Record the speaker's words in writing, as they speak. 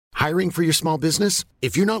Hiring for your small business?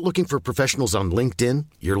 If you're not looking for professionals on LinkedIn,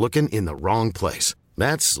 you're looking in the wrong place.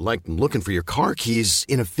 That's like looking for your car keys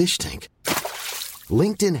in a fish tank.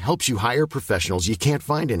 LinkedIn helps you hire professionals you can't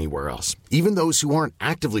find anywhere else, even those who aren't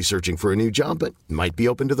actively searching for a new job but might be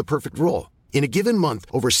open to the perfect role. In a given month,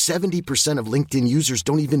 over 70% of LinkedIn users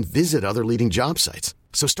don't even visit other leading job sites.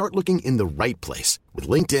 So start looking in the right place. With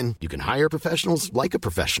LinkedIn, you can hire professionals like a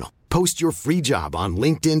professional. Post your free job on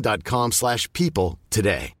linkedin.com/people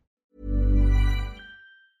today.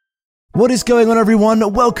 What is going on,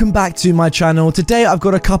 everyone? Welcome back to my channel. Today I've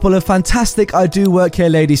got a couple of fantastic I Do Work Here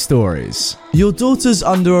Lady stories. Your daughter's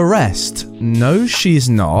under arrest. No, she's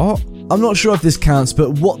not. I'm not sure if this counts,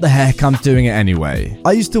 but what the heck, I'm doing it anyway.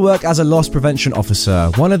 I used to work as a loss prevention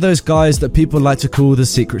officer, one of those guys that people like to call the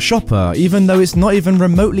secret shopper, even though it's not even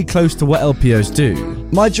remotely close to what LPOs do.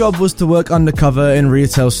 My job was to work undercover in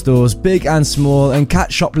retail stores, big and small, and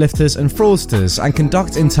catch shoplifters and fraudsters, and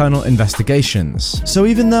conduct internal investigations. So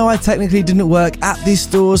even though I technically didn't work at these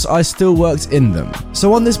stores, I still worked in them.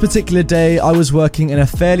 So on this particular day, I was working in a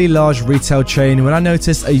fairly large retail chain when I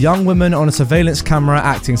noticed a young woman on a surveillance camera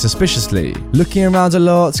acting suspiciously, looking around a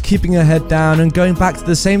lot, keeping her head down, and going back to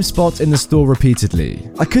the same spot in the store repeatedly.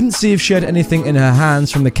 I couldn't see if she had anything in her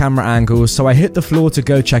hands from the camera angle, so I hit the floor to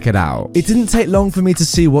go check it out. It didn't take long for me to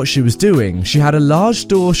see what she was doing. She had a large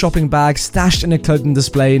store shopping bag stashed in a clothing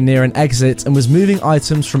display near an exit and was moving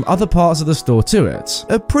items from other parts of the store to it.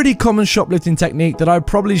 A pretty common shoplifting technique that I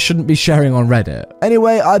probably shouldn't be sharing on Reddit.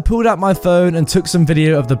 Anyway, I pulled out my phone and took some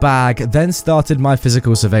video of the bag, then started my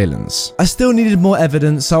physical surveillance. I still needed more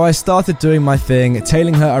evidence, so I started doing my thing,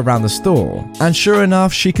 tailing her around the store. And sure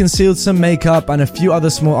enough, she concealed some makeup and a few other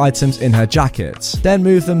small items in her jacket, then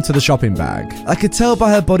moved them to the shopping bag. I could tell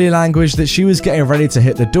by her body language that she was getting ready to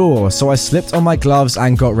hit the door, so I slipped on my gloves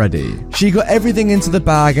and got ready. She got everything into the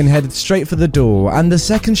bag and headed straight for the door, and the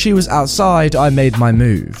second she was outside, I made my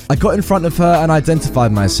move. I got in front of her and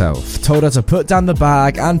identified myself, told her to put down the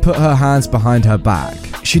bag and put her hands behind her back.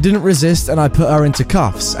 She didn't resist and I put her into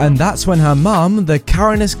cuffs, and that's when her mum, the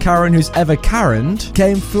Karenest Karen who's ever Karened,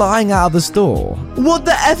 came flying out of the store. What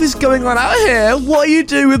the F is going on out here? What are you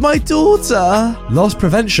doing with my daughter? Loss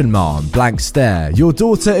prevention, ma'am. Blank stare. Your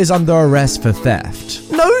daughter is under arrest for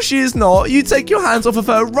theft. No, she is not. You take your hands off of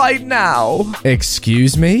her right now.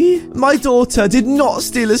 Excuse me? My daughter did not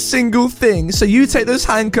steal a single thing, so you take those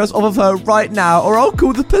handcuffs off of her right now or I'll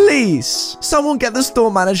call the police. Someone get the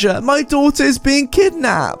store manager. My daughter is being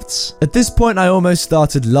kidnapped. At this point, I almost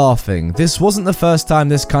started laughing. This wasn't the first time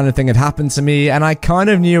this kind of thing had happened to me, and I kind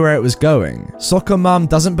of knew where it was going. Soccer mum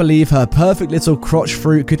doesn't believe her perfect little crotch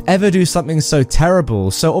fruit could ever do something so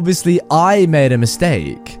terrible, so obviously I made a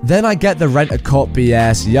mistake. Then I get the rent a cop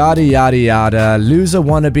BS, yada yada yada, loser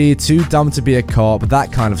wannabe, too dumb to be a cop,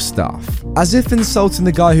 that kind of stuff. As if insulting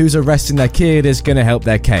the guy who's arresting their kid is gonna help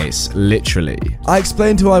their case, literally. I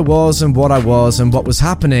explained who I was and what was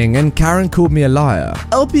happening, and Karen called me a liar.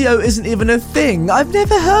 LPO isn't even a thing. I've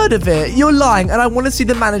never heard of it. You're lying and I want to see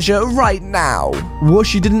the manager right now. What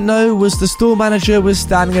she didn't know was the store manager was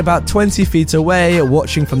standing about 20 feet away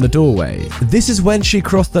watching from the doorway. This is when she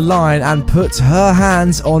crossed the line and put her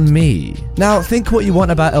hands on me. Now think what you want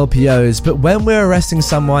about LPOs, but when we're arresting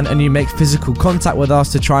someone and you make physical contact with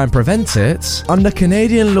us to try and prevent it, under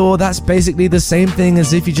Canadian law that's basically the same thing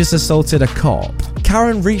as if you just assaulted a cop.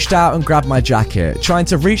 Karen reached out and grabbed my jacket, trying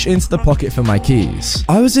to reach into the pocket for my keys.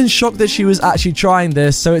 I was in shock that she was actually trying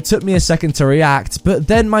this, so it took me a second to react, but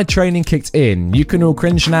then my training kicked in. You can all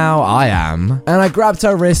cringe now, I am. And I grabbed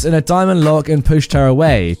her wrist in a diamond lock and pushed her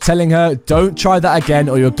away, telling her, don't try that again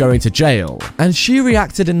or you're going to jail. And she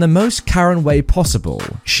reacted in the most Karen way possible.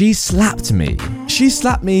 She slapped me. She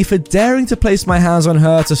slapped me for daring to place my hands on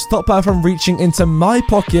her to stop her from reaching into my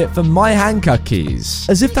pocket for my handcuff keys,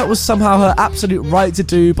 as if that was somehow her absolute right to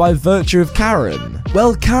do by virtue of Karen.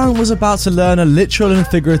 Well, Karen was about to learn a literal and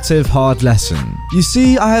figurative hard lesson. You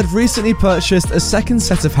see, I had recently purchased a second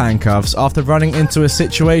set of handcuffs after running into a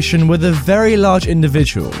situation with a very large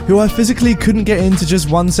individual who I physically couldn't get into just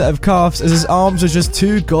one set of cuffs as his arms were just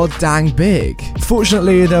too goddamn big.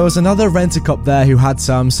 Fortunately, there was another rent-a-cop there who had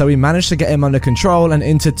some, so we managed to get him under control and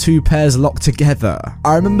into two pairs locked together.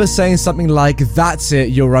 I remember saying something like, "That's it,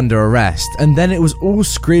 you're under arrest," and then it was all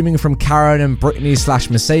screaming from Karen and Brittany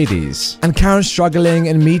Brittany/Mercedes. And Karen's struggling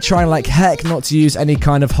and me trying like heck not to use any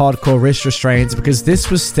kind of hardcore wrist restraints because this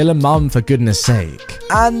was still a mum, for goodness sake.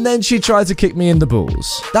 And then she tried to kick me in the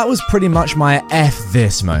balls. That was pretty much my F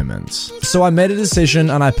this moment. So I made a decision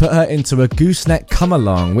and I put her into a gooseneck come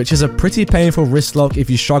along, which is a pretty painful wrist lock if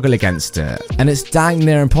you struggle against it, and it's dang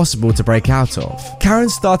near impossible to break out of. Karen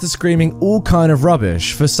started screaming all kind of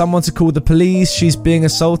rubbish, for someone to call the police, she's being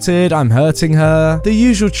assaulted, I'm hurting her. The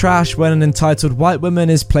usual trash when an entitled white woman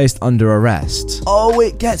is placed under arrest. Oh,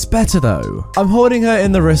 it gets better though. I'm holding her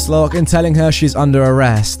in the wrist lock and telling her she's under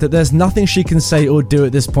arrest, that there's nothing she can say or do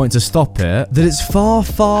at this point to stop it, that it's far,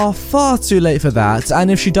 far, far too late for that, and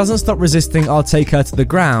if she doesn't stop resisting, I'll take her to the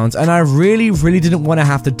ground, and I really didn't want to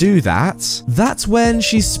have to do that. That's when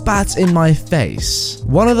she spat in my face.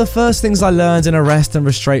 One of the first things I learned in arrest and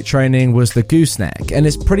restraint training was the gooseneck, and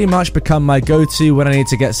it's pretty much become my go-to when I need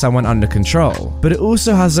to get someone under control. But it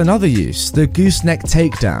also has another use, the gooseneck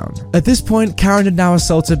takedown. At this point, Karen had now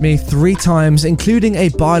assaulted me 3 times, including a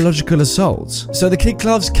biological assault. So the kid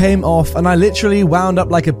gloves came off and I literally wound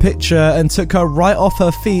up like a picture and took her right off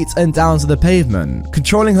her feet and down to the pavement,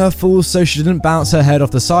 controlling her fall so she didn't bounce her head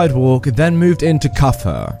off the sidewalk, then moved in to cuff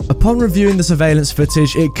her. Upon reviewing the surveillance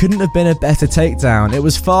footage, it couldn't have been a better takedown. It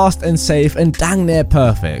was fast and safe and dang near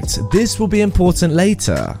perfect. This will be important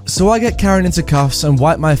later. So I get Karen into cuffs and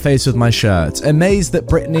wipe my face with my shirt, amazed that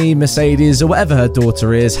Brittany, Mercedes, or whatever her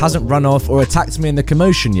daughter is, hasn't run off or attacked me in the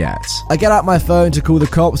commotion yet. I get out my phone to call the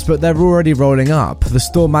cops, but they're already rolling up, the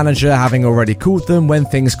store manager having already called them when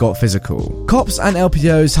things got physical. Cops and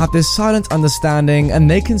LPOs have this silent understanding and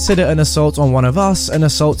they consider an assault on one of us an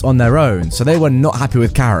assault on their own, so they were not happy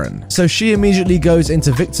with Karen. So she immediately goes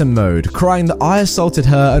into victim mode, crying that I assaulted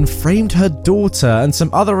her and framed her daughter and some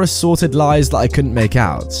other assorted lies that I couldn't make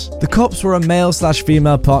out. The cops were a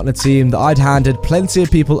male/female partner team that I'd handed plenty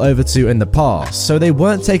of people over to in the past, so they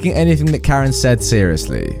weren't taking anything that Karen said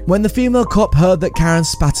seriously. When the female cop heard that Karen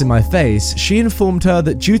spat in my face, she informed her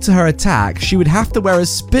that due to her attack, she would have to wear a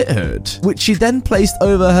spit hood, which she then placed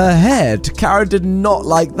over her head. Karen did not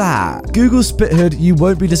like that. Google spit hood, you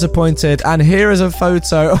won't be disappointed, and here is a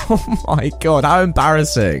photo. Oh my god, how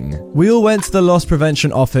embarrassing. We all went to the loss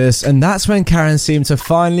prevention office, and that's when Karen seemed to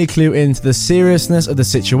finally clue into the seriousness of the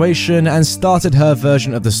situation and started her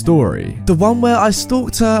version of the story. The one where I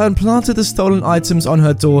stalked her and planted the stolen items on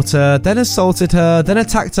her daughter, then assaulted her, then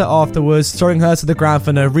attacked her afterwards, throwing her to the ground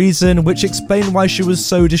for no reason, which explained why she was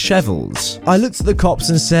so disheveled. I looked at the cops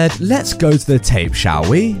and said, let's go to the tape, shall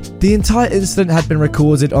we? The entire incident had been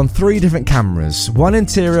recorded on 3 different cameras, one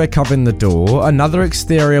interior covering the door, another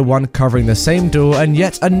exterior one covering the same door, and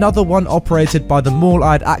yet another one operated by the mall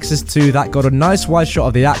I had access to that got a nice wide shot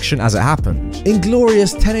of the action as it happened. In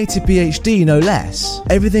glorious 1080p HD, no less.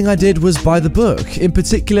 Everything I did was by the book, in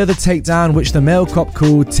particular the takedown, which the male cop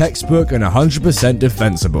called textbook and 100%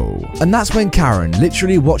 defensible. And that's when Karen,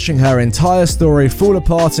 literally watching her entire story fall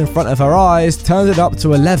apart in front of her eyes, turned it up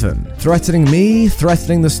to 11. Threatening me,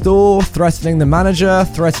 threatening the store, threatening the manager,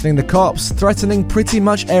 threatening the cops, threatening pretty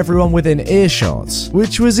much everyone within earshot,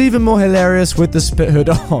 which was even more hilarious with the spit hood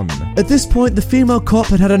on. At this point, the female cop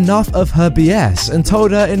had had enough of her BS and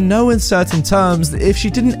told her in no uncertain terms that if she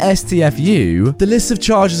didn't STFU, the list of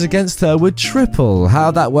charges against her would triple.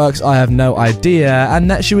 How that works, I have no idea, and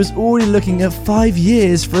that she was already looking at 5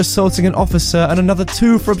 years for assaulting an officer and another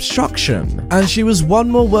 2 for obstruction. And she was one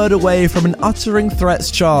more word away from an uttering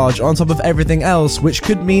threats charge on top of everything else, which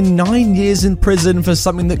could mean 9 years in prison for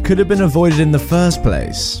something that could have been avoided in the first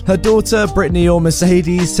place. Her daughter, Brittany or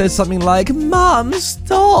Mercedes, said something like, "Mum,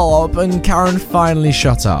 stop," and Karen finally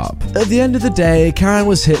shut up. At the end of the day, Karen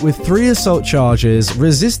was hit with 3 assault charges,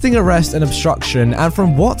 resisting arrest and obstruction, and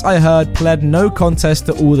from what I heard, pled no contest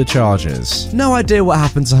to all the charges. No idea what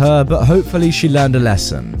happened to her, but hopefully she learned a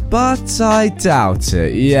lesson. But I doubt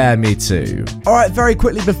it. Yeah, me too. Alright, very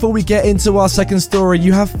quickly before we get into our second story,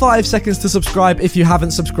 you have 5 seconds to subscribe if you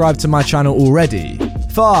haven't subscribed to my channel already.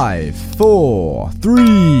 5, 4,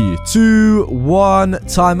 3, 2, 1,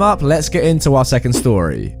 time up. Let's get into our second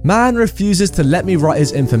story. Man refuses to let me write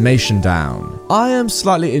his information down. I am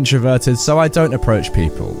slightly introverted, so I don't approach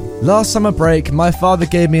people. Last summer break, my father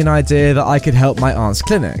gave me an idea that I could help my aunt's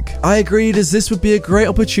clinic. I agreed as this would be a great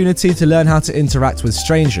opportunity to learn how to interact with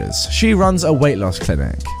strangers. She runs a weight loss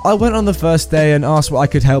clinic. I went on the first day and asked what I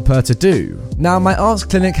could help her to do. Now, my aunt's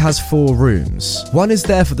clinic has 4 rooms. 1 is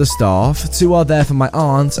there for the staff, 2 are there for my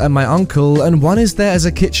aunt and my uncle, and one is there as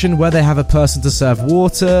a kitchen where they have a person to serve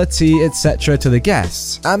water, tea, etc. to the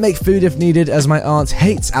guests, and make food if needed, as my aunt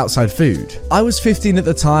hates outside food. I was 15 at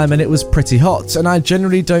the time and it was pretty hot, and I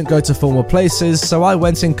generally don't go to formal places, so I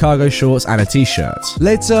went in cargo shorts and a t-shirt.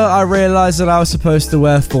 Later, I realized that I was supposed to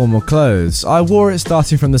wear formal clothes. I wore it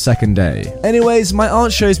starting from the second day. Anyways, my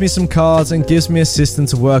aunt shows me some cards and gives me a system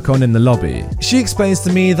to work on in the lobby. She explains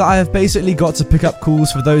to me that I have basically got to pick up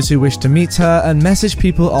calls for those who wish to meet her and message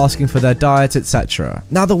people asking for their diet, etc.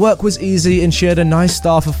 Now, the work was easy and she had a nice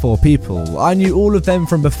staff of 4 people. I knew all of them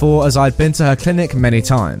from before as I'd been to her clinic many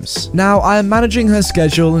times. Now, I am managing her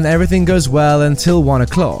schedule and everything goes well until 1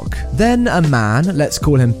 o'clock. Then a man, let's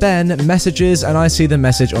call him Ben, messages and I see the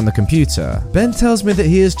message on the computer. Ben tells me that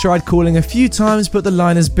he has tried calling a few times but the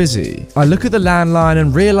line is busy. I look at the landline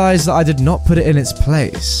and realize that I did not put it in its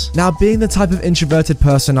place. Now, being the type of introverted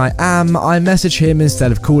person I am, I message him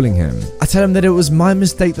instead of calling him. I tell him that it was my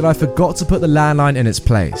mistake that I forgot to put the landline in its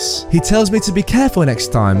place. He tells me to be careful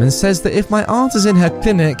next time and says that if my aunt is in her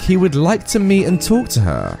clinic, he would like to meet and talk to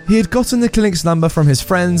her. He had gotten the clinic's number from his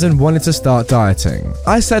friends and wanted to start dieting.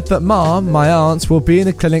 I said that Mom, my aunt, will be in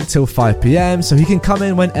the clinic till 5 p.m. so he can come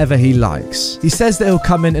in whenever he likes. He says that he'll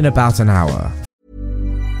come in about an hour.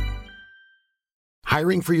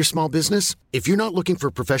 Hiring for your small business? If you're not looking for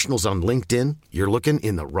professionals on LinkedIn, you're looking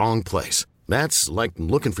in the wrong place. That's like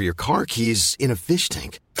looking for your car keys in a fish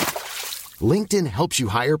tank. LinkedIn helps you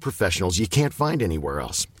hire professionals you can't find anywhere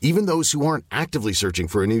else, even those who aren't actively searching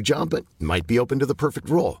for a new job but might be open to the perfect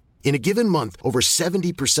role. In a given month, over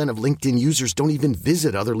 70% of LinkedIn users don't even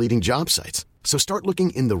visit other leading job sites. So start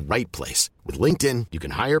looking in the right place. With LinkedIn, you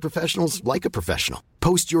can hire professionals like a professional.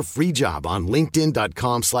 Post your free job on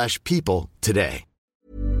linkedin.com/people today.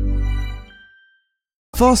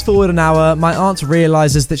 Fast forward an hour, my aunt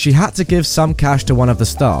realizes that she had to give some cash to one of the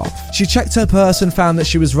staff. She checked her purse and found that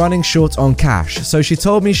she was running short on cash, so she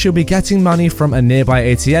told me she'll be getting money from a nearby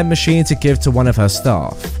ATM machine to give to one of her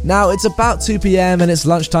staff. Now, it's about 2 p.m. and it's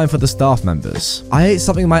lunchtime for the staff members. I ate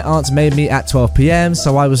something my aunt made me at 12 p.m,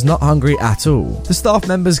 so I was not hungry at all. The staff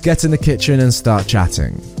members get in the kitchen and start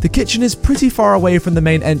chatting. The kitchen is pretty far away from the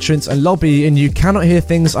main entrance and lobby, and you cannot hear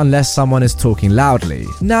things unless someone is talking loudly.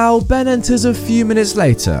 Now, Ben enters a few minutes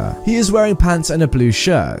later. He is wearing pants and a blue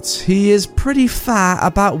shirt. He is pretty fat,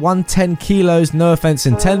 about 110 kilos, no offense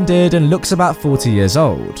intended, and looks about 40 years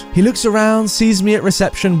old. He looks around, sees me at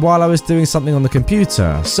reception while I was doing something on the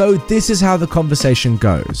computer, so this is how the conversation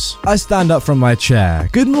goes. I stand up from my chair.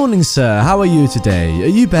 Good morning, sir. How are you today? Are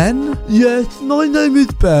you Ben? Yes, my name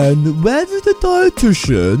is Ben. Where is the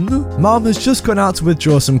dietitian? Mom has just gone out to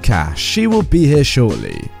withdraw some cash. She will be here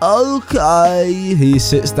shortly. Okay. He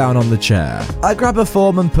sits down on the chair. I grab a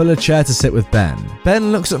form and pull a chair to sit with Ben.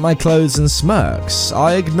 Ben looks at my clothes and smirks.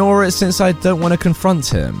 I ignore it since I don't want to confront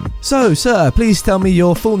him. So, sir, please tell me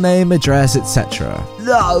your full name, address, etc.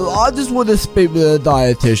 No, I just want to speak with a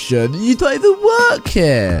dietitian. You don't even work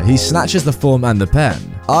here. He snatches the form and the pen.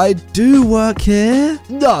 I do work here?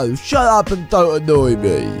 No, shut up and don't annoy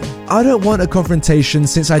me. I don't want a confrontation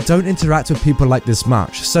since I don't interact with people like this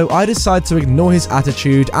much, so I decide to ignore his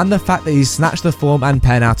attitude and the fact that he snatched the form and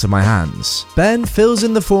pen out of my hands. Ben fills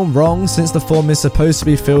in the form wrong since the form is supposed to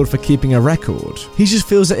be filled for keeping a record. He just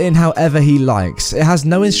fills it in however he likes. It has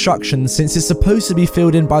no instructions since it's supposed to be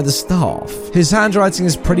filled in by the staff. His handwriting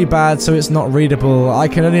is pretty bad, so it's not readable. I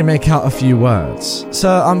can only make out a few words.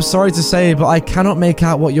 Sir, I'm sorry to say, but I cannot make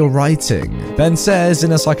out what you're writing. Ben says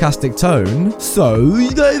in a sarcastic tone, so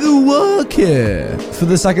you don't even work here. For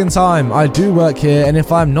the second time, I do work here, and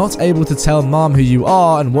if I'm not able to tell Mom who you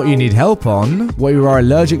are and what you need help on, what you are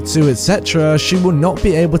allergic to, etc., she will not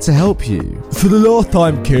be able to help you. For the last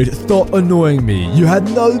time, kid, stop annoying me. You had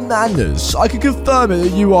no manners. I can confirm it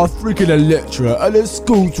that you are freaking illiterate and a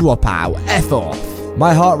school dropout. F off.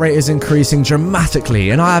 My heart rate is increasing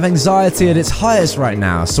dramatically and I have anxiety at its highest right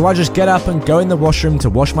now, so I just get up and go in the washroom to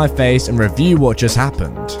wash my face and review what just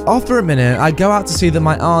happened. After a minute, I go out to see that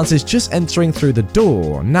my aunt is just entering through the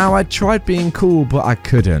door. Now, I tried being cool, but I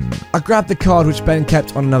couldn't. I grabbed the card which Ben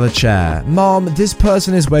kept on another chair. Mom, this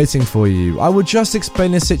person is waiting for you. I will just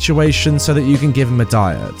explain the situation so that you can give him a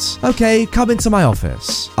diet. Okay, come into my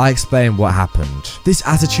office. I explain what happened. This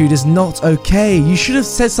attitude is not okay. You should have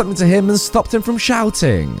said something to him and stopped him from shouting.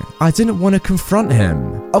 I didn't want to confront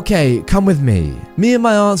him. Okay, come with me. Me and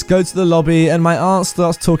my aunt go to the lobby and my aunt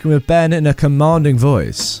starts talking with Ben in a commanding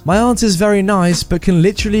voice. My aunt is very nice but can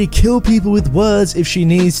literally kill people with words if she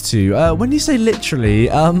needs to. When you say literally,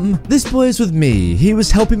 this boy is with me. He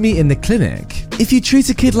was helping me in the clinic. If you treat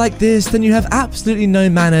a kid like this, then you have absolutely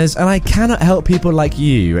no manners and I cannot help people like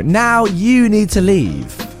you. Now you need to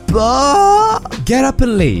leave. But Get up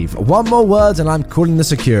and leave. One more word and I'm calling the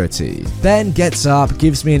security. Then gets up,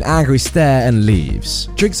 gives me an angry stare and leaves.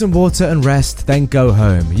 Drink some water and rest, then go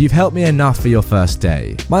home. You've helped me enough for your first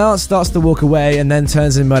day. My aunt starts to walk away and then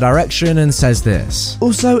turns in my direction and says this.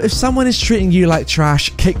 Also, if someone is treating you like trash,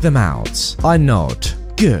 kick them out. I nod.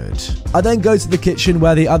 Good. I then go to the kitchen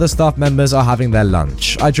where the other staff members are having their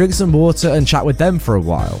lunch. I drink some water and chat with them for a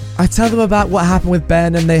while. I tell them about what happened with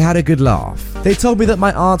Ben and they had a good laugh. They told me that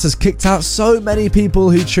my aunt has kicked out so many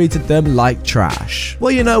people who treated them like trash.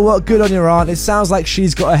 Well, you know what? Good on your aunt. It sounds like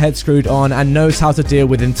she's got her head screwed on and knows how to deal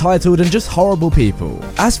with entitled and just horrible people.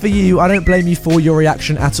 As for you, I don't blame you for your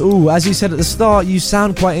reaction at all. As you said at the start, you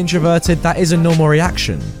sound quite introverted. That is a normal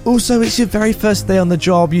reaction. Also, it's your very first day on the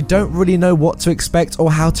job. You don't really know what to expect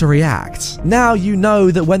or how to react. Now you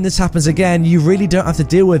know that when this happens again, you really don't have to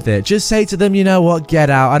deal with it. Just say to them, you know what,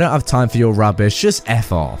 get out. I don't have time for your rubbish. Just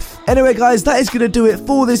F off. Anyway, guys, that is going to do it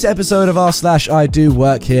for this episode of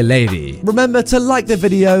r/IDOWorkHereLady. Remember to like the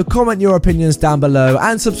video, comment your opinions down below,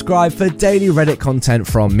 and subscribe for daily Reddit content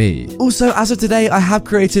from me. Also, as of today, I have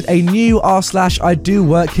created a new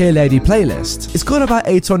r/IDOWorkHereLady playlist. It's got about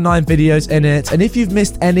 8 or 9 videos in it, and if you've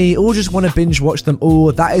missed any or just want to binge watch them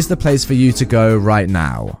all, that is the place for you to go right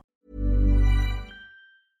now.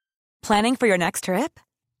 Planning for your next trip?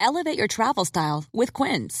 Elevate your travel style with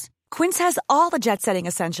Quince. Quince has all the jet-setting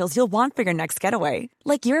essentials you'll want for your next getaway,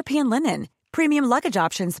 like European linen, premium luggage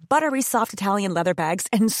options, buttery soft Italian leather bags,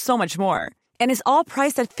 and so much more. And is all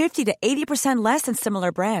priced at 50 to 80% less than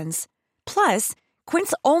similar brands. Plus,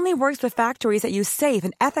 Quince only works with factories that use safe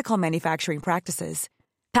and ethical manufacturing practices.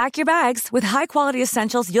 Pack your bags with high-quality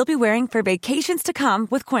essentials you'll be wearing for vacations to come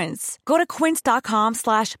with Quince. Go to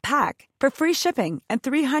quince.com/pack for free shipping and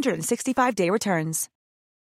 365-day returns.